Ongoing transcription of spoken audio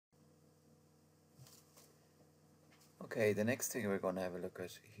Okay, the next thing we're going to have a look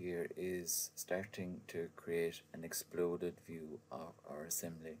at here is starting to create an exploded view of our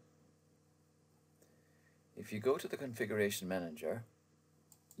assembly. If you go to the configuration manager,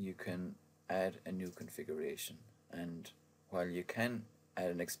 you can add a new configuration, and while you can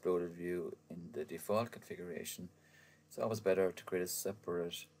add an exploded view in the default configuration, it's always better to create a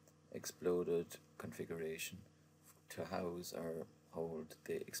separate exploded configuration to house or hold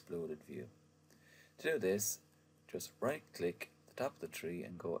the exploded view. To do this, just right click the top of the tree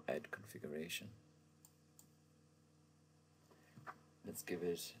and go add configuration. Let's give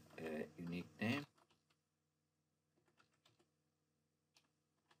it a unique name.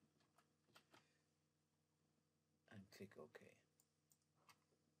 And click OK.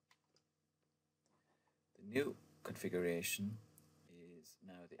 The new configuration is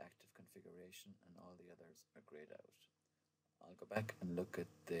now the active configuration and all the others are grayed out. I'll go back and look at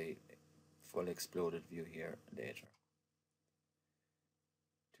the full exploded view here later.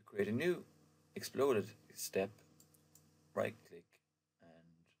 To create a new exploded step, right click and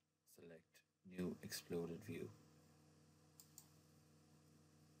select new exploded view.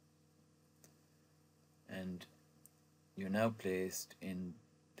 And you're now placed in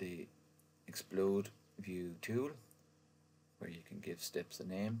the explode view tool where you can give steps a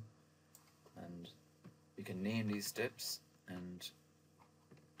name, and you can name these steps, and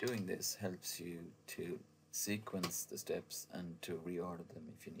doing this helps you to sequence the steps and to reorder them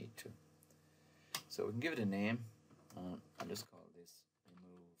if you need to. So we can give it a name. I'll just call this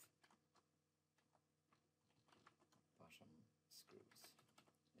remove bottom screws.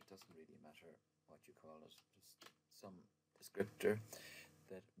 It doesn't really matter what you call it, just some descriptor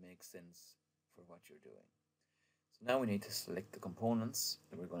that makes sense for what you're doing. So now we need to select the components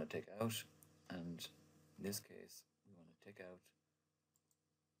that we're going to take out, and in this case we want to take out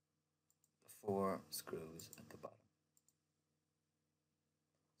the 4 screws at the bottom.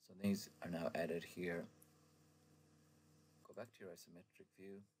 So these are now added here. Go back to your isometric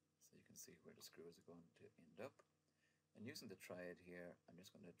view so you can see where the screws are going to end up. And using the triad here, I'm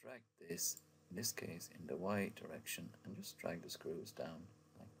just going to drag this, in this case, in the Y direction, and just drag the screws down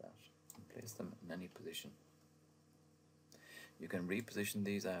like that and place them in any position. You can reposition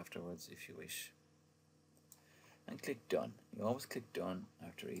these afterwards if you wish. And click Done. You always click Done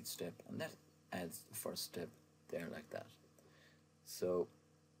after each step, and that adds the first step there like that. So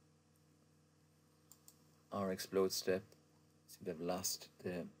our explode step, seems to have lost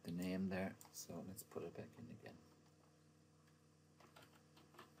the name there, so let's put it back in again.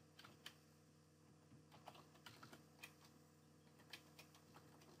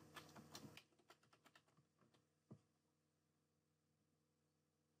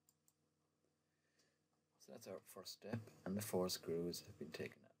 So that's our first step, and the 4 screws have been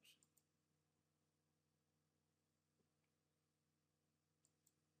taken out.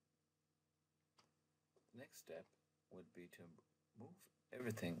 The next step would be to move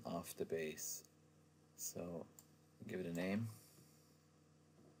everything off the base. So give it a name.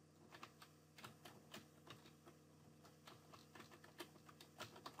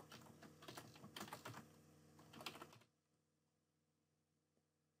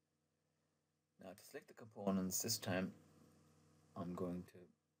 Now to select the components, this time I'm going to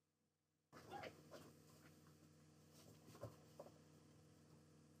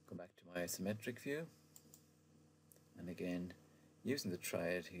go back to my isometric view, and again using the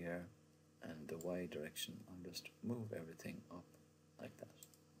triad here and the Y direction, I'll just move everything up like that.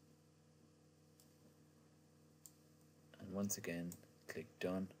 And once again click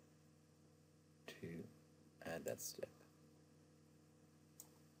Done to add that step.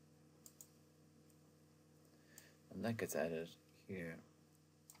 And that gets added here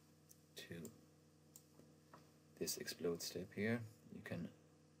to this explode step here. You can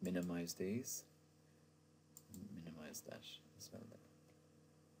minimize these, minimize that as well there.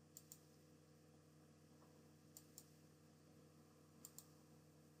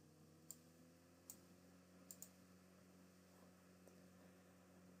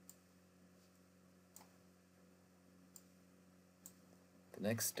 The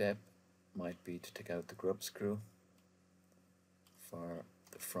next step might be to take out the grub screw for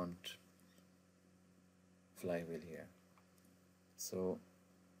the front flywheel here. So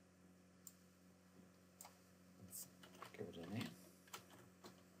let's give it a name.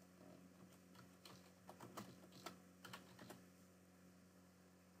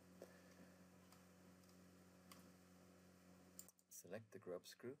 Select the grub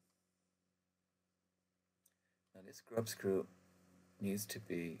screw. Now this grub screw needs to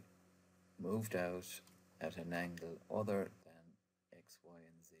be moved out at an angle other than X, Y,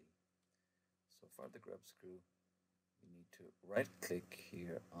 and Z. So for the grub screw, you need to right click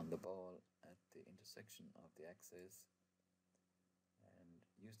here on the ball at the intersection of the axes and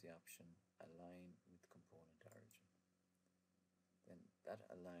use the option Align with Component Origin. Then that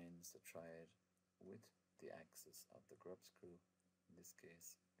aligns the triad with the axis of the grub screw. In this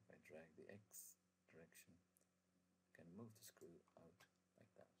case, if I drag the X direction, I can move the screw out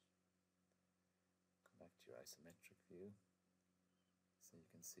like that. Come back to your isometric view so you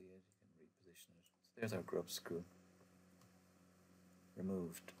can see it, you can reposition it. So there's our grub screw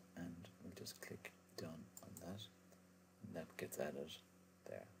removed, and we'll just click done on that, and that gets added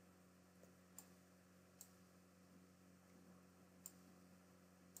there.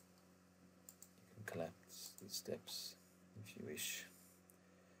 You can collapse these steps if you wish.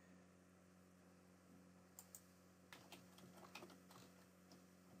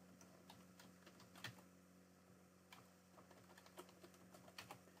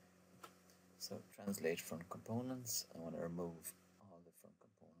 So translate front components. I want to remove all the front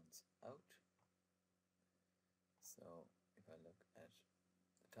components out. So if I look at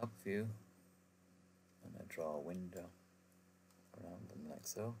the top view and I draw a window around them like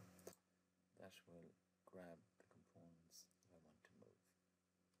so, that will grab the components that I want to move.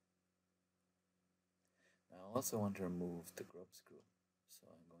 Now I also want to remove the grub screw, so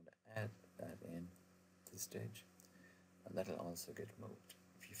I'm going to add that in this stage, and that will also get moved.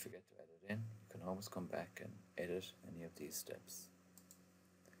 If you forget to add it in, you can always come back and edit any of these steps.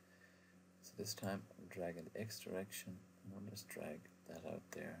 So this time I'm dragging the X direction, and I'll just drag that out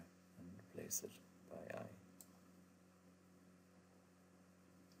there and replace it by I.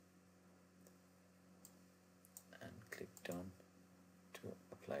 And click done to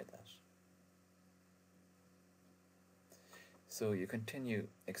apply that. So you continue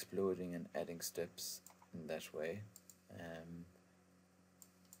exploding and adding steps in that way.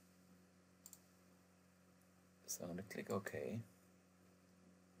 So I'm going to click OK.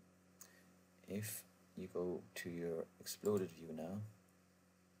 If you go to your exploded view now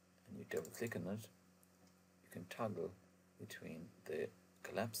and you double click on it, you can toggle between the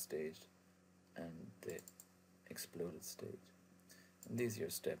collapsed state and the exploded state. And these are your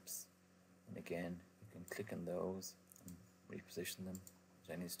steps. And again, you can click on those and reposition them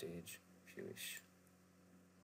at any stage if you wish.